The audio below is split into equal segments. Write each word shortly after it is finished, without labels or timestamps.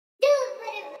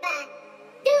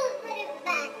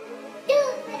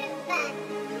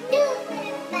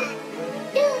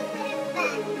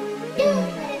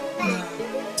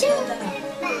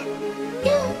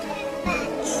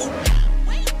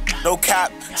No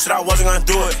cap, shit I wasn't gonna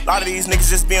do it. A lot of these niggas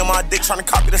just be on my dick tryna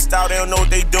copy the style, they don't know what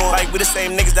they doing. Like we the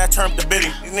same niggas that turned the biddy.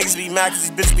 These niggas be mad cause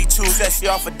these bitches be too. Said she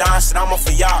off for dime, shit I'm off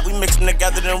for y'all. We mix them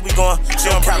together then we gon'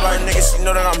 she don't cap like niggas, she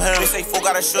know that I'm him. They say fool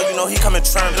gotta show, you know he coming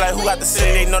trim. Like who got the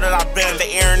city, they know that I been.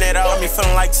 They airing it out, got me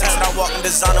feeling like 10. Shit I walk in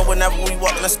designer whenever we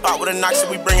walk in the spot with a knock, shit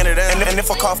we bringing it in. And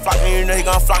if a car flock me, you know he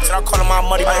gon' flock. Shit I call him my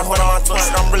money, I ain't hold on to it.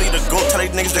 Shit I'm really the GOAT, tell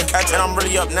these niggas to catch. And I'm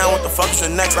really up now, what the fuck is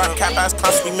the next? Rap cap ass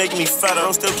constantly making me fatter.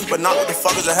 Don't still keep a knot, what the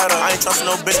fuck is ahead of? I ain't trusting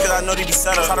no bitch cause I know they be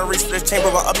set up. Try to reach for this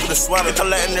chamber, but up to the sweater. Get to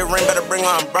letting it rain, better bring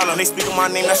her umbrella. And they speak on my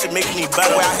name, that shit making me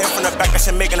better. Way I hit from the back, that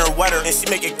shit making her wetter. And she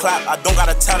make it clap, I don't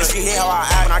gotta tell her. She hear how I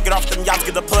act. When I get off them yachts,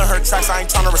 get to pulling her tracks, I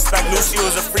ain't tryna respect. Knew she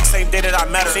was a freak, same day that I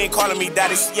met her. She ain't calling me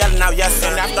daddy, she yelling out yes.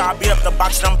 And after I beat up the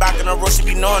box, shit I'm back in the road. She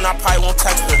be knowing I probably won't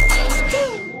text her.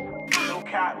 No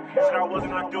cap, shit I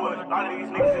wasn't gonna do it. A lot of these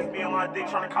niggas just be on my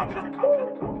dick tryna copy the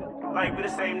like we the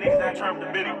same niggas that turned the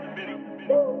biddy.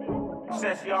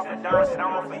 Said she off and down, shit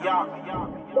I'm off for y'all.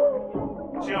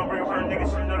 She don't bring her niggas,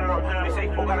 she know that I'm him. They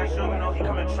say fool gotta show, you know he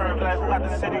coming trim. Like who got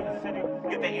the city?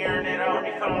 Get the airing it out,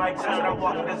 me feeling like 10. Shit I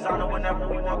walk in designer whenever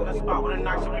we walk in the spot with a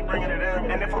knock, shit we bringing it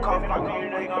in. And if I call flock, you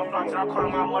know he gon' flock. Shit I call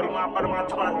him my money, my brother, my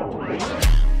twin.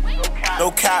 No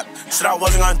cap, shit I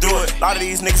wasn't gonna do it. A lot of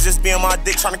these niggas just be on my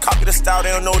dick tryna copy the style, they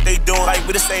don't know what they doing. Like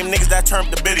we the same niggas that turned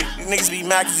the biddy. These niggas be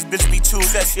mad cause these bitches be too.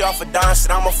 Said she off for dime,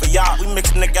 shit I'm off for y'all. We mix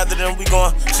them together then we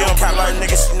gon' she don't cap like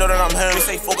niggas, she know that I'm him. They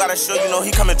say fool gotta show, you know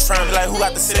he coming trim. Like who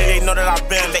got the city, they know that I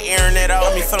been. They airing it out,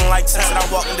 got me feeling like 10. Shit I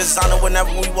walk in designer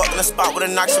whenever we walk in the spot with a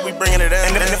knock, shit we bringing it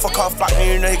in. And if a car flock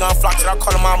me, you know he gon' flock. Shit I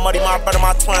call him my money, my brother,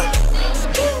 my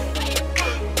twin.